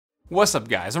What's up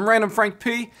guys, I'm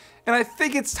randomfrankp, and I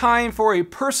think it's time for a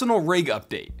personal rig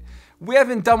update. We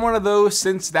haven't done one of those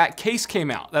since that case came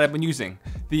out that I've been using,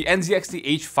 the NZXT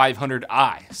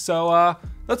H500i. So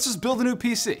let's just build a new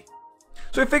PC.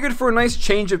 So I figured for a nice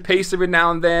change of pace every now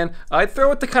and then, I'd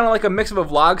throw it to kind of like a mix of a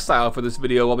vlog style for this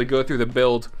video while we go through the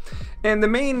build. And the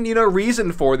main,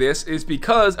 reason for this is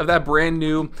because of that brand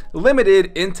new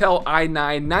limited Intel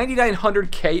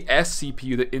i9-9900KS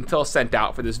CPU that Intel sent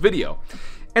out for this video.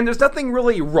 And there's nothing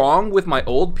really wrong with my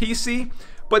old PC,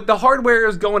 but the hardware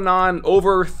is going on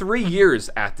over 3 years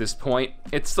at this point.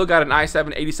 It's still got an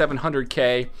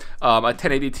i7-8700K, a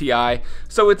 1080 Ti,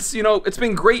 so it's, it's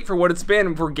been great for what it's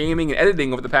been for gaming and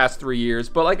editing over the past 3 years,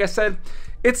 but like I said,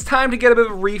 it's time to get a bit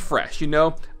of a refresh,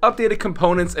 updated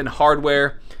components and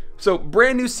hardware. So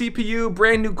brand new CPU,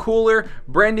 brand new cooler,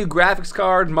 brand new graphics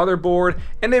card, motherboard,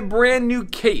 and a brand new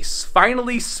case.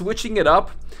 Finally switching it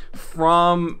up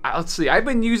from, let's see, I've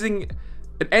been using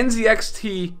an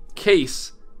NZXT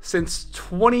case since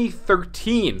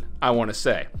 2013, I want to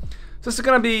say. So this is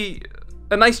going to be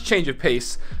a nice change of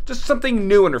pace, just something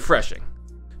new and refreshing.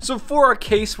 So for our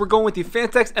case, we're going with the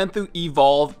Phanteks Enthoo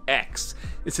Evolve X.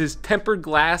 This is tempered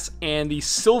glass and the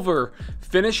silver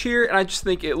finish here, and I just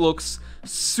think it looks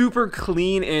super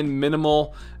clean and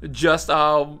minimal. Just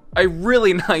a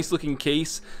really nice looking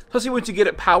case, especially once you get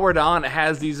it powered on. It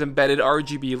has these embedded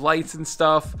RGB lights and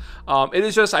stuff. It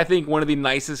is just, I think, one of the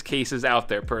nicest cases out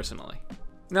there personally.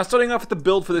 Now starting off with the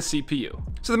build for the CPU.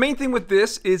 So the main thing with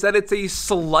this is that it's a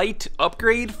slight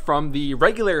upgrade from the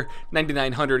regular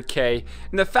 9900K,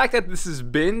 and the fact that this is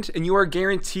binned and you are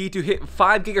guaranteed to hit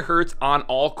 5 GHz on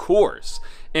all cores.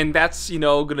 And that's,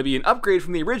 going to be an upgrade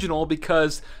from the original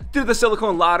because due to the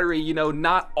silicone lottery,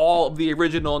 not all of the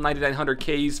original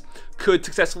 9900Ks could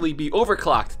successfully be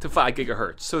overclocked to 5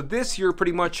 GHz. So this you're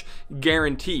pretty much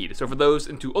guaranteed. So for those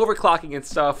into overclocking and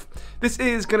stuff, this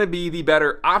is going to be the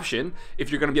better option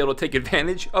if you're going to be able to take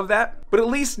advantage of that. But at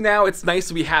least now it's nice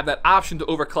that we have that option to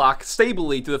overclock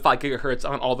stably to the 5 GHz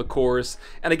on all the cores.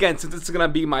 And again, since it's going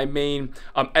to be my main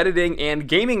editing and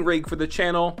gaming rig for the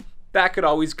channel, that could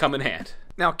always come in hand.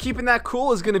 Now, keeping that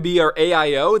cool is going to be our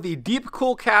AIO, the Deep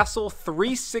Cool Castle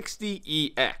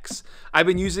 360EX. I've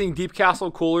been using Deep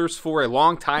Castle coolers for a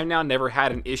long time now, never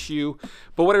had an issue.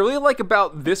 But what I really like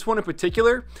about this one in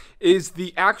particular is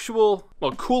the actual,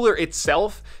 cooler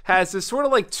itself has this sort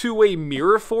of like two-way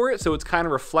mirror for it, so it's kind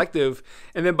of reflective.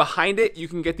 And then behind it, you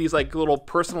can get these like little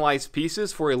personalized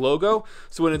pieces for a logo.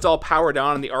 So when it's all powered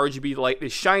on and the RGB light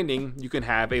is shining, you can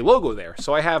have a logo there.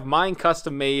 So I have mine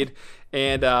custom made.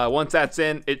 And once that's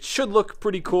in, it should look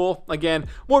pretty cool. Again,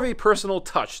 more of a personal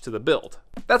touch to the build.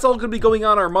 That's all going to be going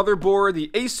on our motherboard, the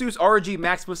Asus ROG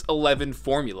Maximus 11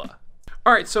 formula.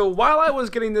 Alright, so while I was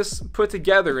getting this put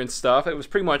together and stuff, it was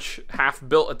pretty much half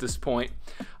built at this point,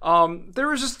 there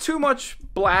was just too much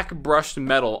black brushed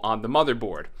metal on the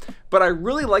motherboard. But I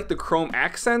really like the chrome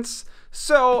accents,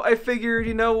 so I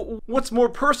figured, what's more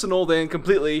personal than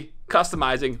completely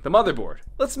customizing the motherboard?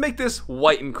 Let's make this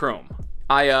white and chrome.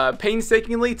 I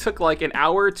painstakingly took like an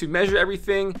hour to measure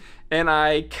everything, and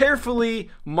I carefully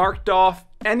marked off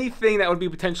anything that would be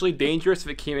potentially dangerous if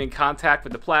it came in contact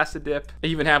with the plastic dip. I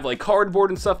even have like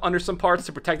cardboard and stuff under some parts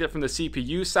to protect it from the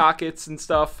CPU sockets and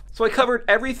stuff. So I covered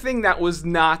everything that was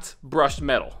not brushed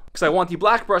metal, because I want the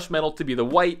black brushed metal to be the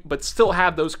white, but still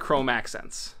have those chrome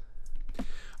accents.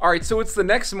 Alright, so it's the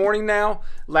next morning now.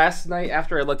 Last night,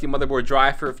 after I let the motherboard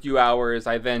dry for a few hours,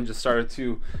 I then just started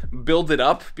to build it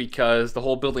up because the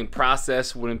whole building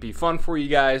process wouldn't be fun for you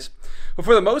guys. But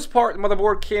for the most part, the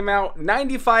motherboard came out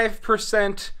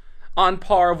 95% on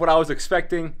par of what I was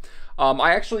expecting.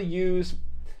 I actually used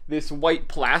this white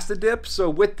plastic dip, so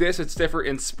with this, it's different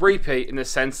in spray paint in the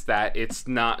sense that it's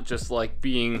not just like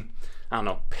being,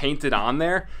 painted on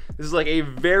there. This is like a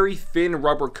very thin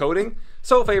rubber coating.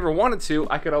 So if I ever wanted to,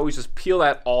 I could always just peel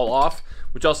that all off,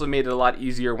 which also made it a lot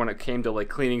easier when it came to like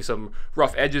cleaning some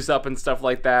rough edges up and stuff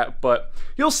like that. But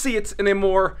you'll see it in a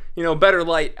more, better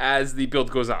light as the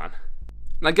build goes on.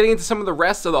 Now getting into some of the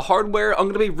rest of the hardware, I'm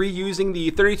going to be reusing the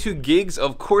 32 gigs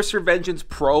of Corsair Vengeance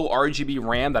Pro RGB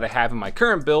RAM that I have in my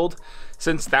current build.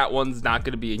 Since that one's not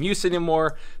going to be in use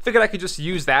anymore, figured I could just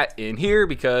use that in here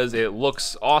because it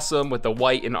looks awesome with the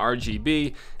white and RGB,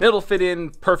 and it'll fit in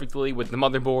perfectly with the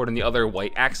motherboard and the other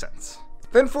white accents.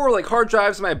 Then for like hard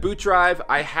drives, my boot drive,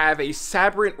 I have a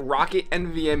Sabrent Rocket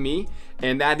NVMe,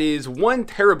 and that is 1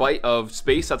 terabyte of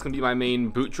space. That's gonna be my main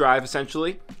boot drive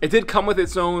essentially. It did come with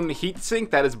its own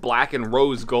heatsink that is black and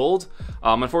rose gold.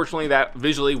 Unfortunately, that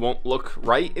visually won't look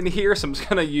right in here, so I'm just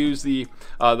gonna use the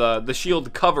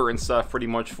shield cover and stuff pretty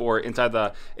much for inside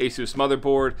the Asus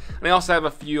motherboard. And I also have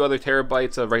a few other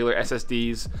terabytes of regular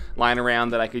SSDs lying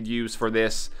around that I could use for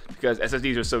this because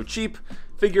SSDs are so cheap.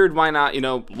 Figured why not, you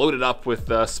know, load it up with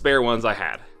the spare ones I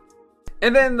had.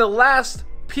 And then the last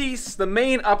piece, the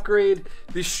main upgrade,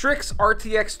 the Strix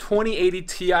RTX 2080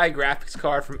 Ti graphics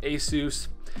card from Asus.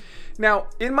 Now,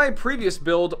 in my previous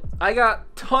build, I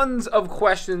got tons of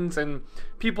questions and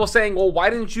people saying, well, why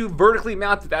didn't you vertically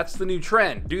mount it? That's the new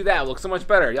trend. Do that, it looks so much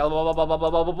better. Blah, blah, blah, blah, blah,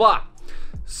 blah, blah, blah.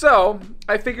 So,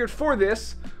 I figured for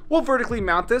this, we'll vertically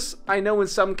mount this. I know in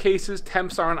some cases,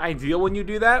 temps aren't ideal when you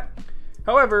do that.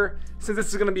 However, since this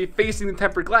is going to be facing the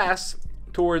tempered glass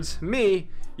towards me,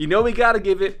 you know we got to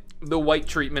give it the white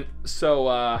treatment. So,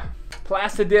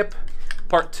 Plastidip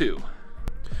Part 2.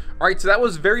 Alright, so that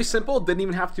was very simple. Didn't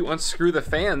even have to unscrew the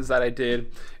fans that I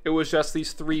did. It was just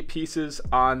these 3 pieces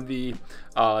on the,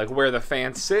 like where the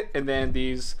fans sit, and then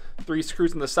these 3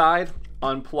 screws on the side.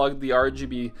 Unplugged the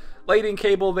RGB lighting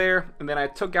cable there, and then I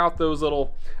took out those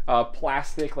little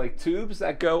plastic like tubes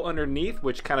that go underneath,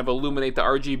 which kind of illuminate the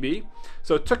RGB.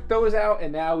 So took those out,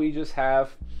 and now we just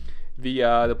have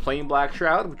the plain black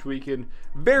shroud, which we can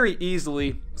very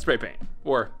easily spray paint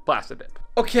or Plastidip.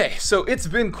 Okay, so it's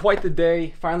been quite the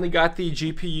day. Finally got the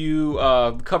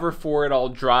GPU cover for it all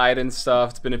dried and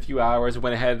stuff. It's been a few hours.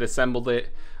 Went ahead and assembled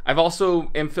it. I've also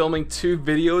am filming 2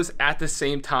 videos at the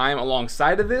same time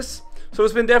alongside of this. So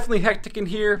it's been definitely hectic in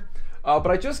here, but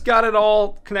I just got it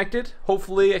all connected.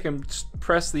 Hopefully I can just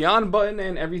press the on button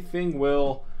and everything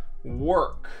will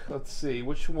work. Let's see,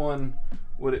 which one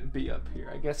would it be up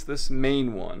here? I guess this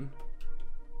main one.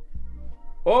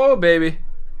 Oh, baby.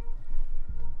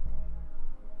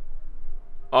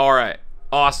 All right,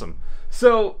 awesome.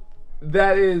 So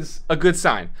that is a good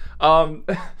sign. Not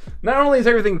only is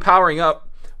everything powering up,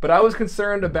 but I was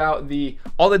concerned about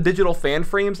all the digital fan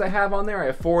frames I have on there. I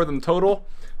have 4 of them total,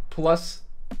 plus.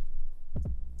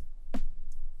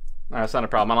 That's not a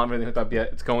problem. I don't have anything hooked up yet.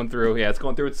 It's going through. Yeah, it's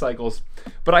going through its cycles.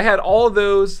 But I had all of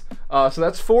those. So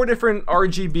that's 4 different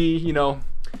RGB, you know,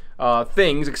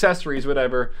 things, accessories,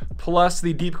 whatever, plus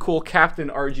the Deepcool Captain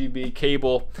RGB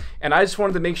cable. And I just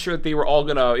wanted to make sure that they were all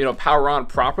gonna, you know, power on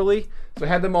properly. So I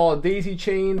had them all daisy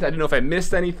chained. I didn't know if I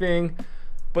missed anything.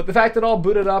 But the fact that all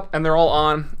booted up and they're all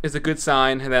on is a good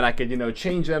sign, and then I could, you know,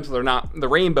 change them so they're not the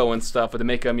rainbow and stuff, but to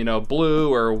make them, you know,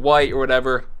 blue or white or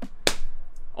whatever.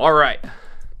 All right.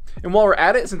 And while we're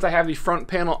at it, since I have the front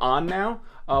panel on now,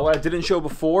 what I didn't show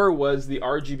before was the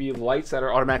RGB lights that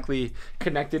are automatically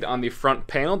connected on the front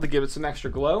panel to give it some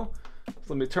extra glow. So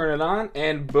let me turn it on,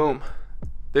 and boom,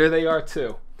 there they are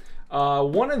too.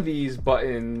 One of these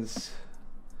buttons,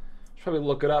 probably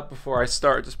look it up before I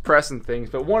start just pressing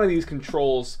things, but one of these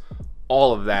controls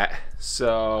all of that.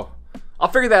 So I'll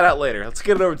figure that out later. Let's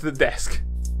get it over to the desk.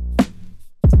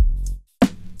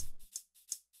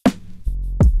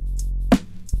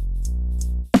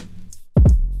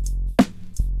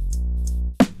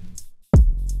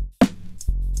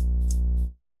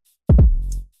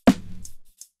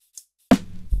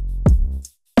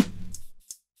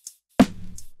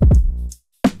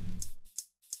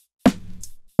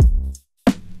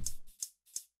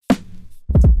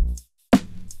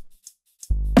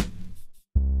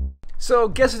 So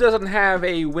guess who doesn't have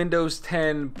a Windows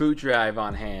 10 boot drive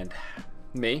on hand?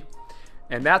 Me.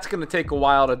 And that's going to take a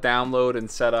while to download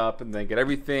and set up and then get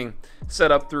everything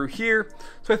set up through here.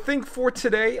 So I think for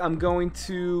today I'm going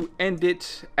to end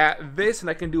it at this, and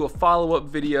I can do a follow-up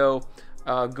video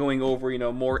going over, you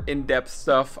know, more in-depth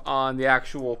stuff on the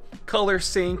actual color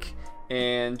sync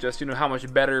and just, you know, how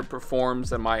much better it performs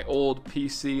than my old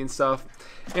PC and stuff.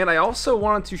 And I also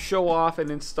wanted to show off and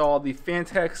install the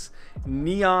Fantex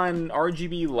neon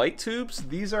RGB light tubes.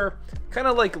 These are kind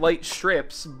of like light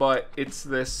strips, but it's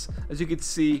this, as you can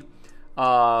see,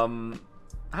 I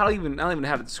don't even know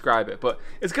how to describe it, but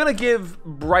it's gonna give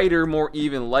brighter, more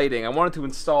even lighting. I wanted to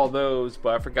install those,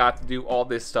 but I forgot to do all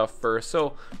this stuff first.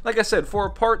 So like I said, for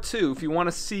part 2, if you want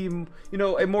to see, you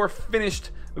know, a more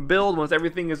finished build once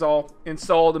everything is all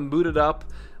installed and booted up,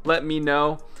 let me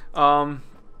know.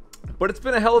 But it's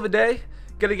been a hell of a day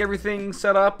getting everything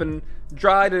set up and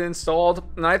dried and installed,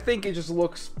 and I think it just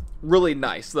looks really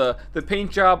nice. The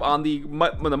paint job on the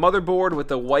motherboard with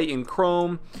the white and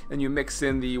chrome, and you mix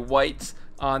in the white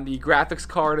on the graphics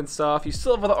card and stuff. You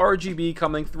still have the RGB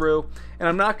coming through, and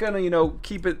I'm not gonna, you know,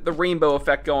 keep it the rainbow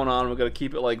effect going on. We're gonna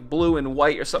keep it like blue and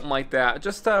white or something like that,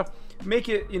 just to make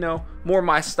it, you know, more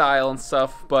my style and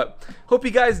stuff. But hope you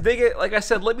guys dig it. Like I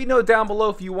said, let me know down below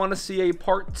if you want to see a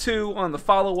part 2 on the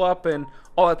follow-up and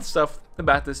all that stuff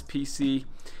about this PC,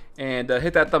 and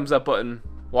hit that thumbs up button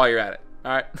while you're at it.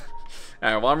 All right.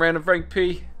 All right. Well, I'm Random Frank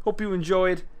P. Hope you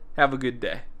enjoyed. Have a good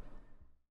day.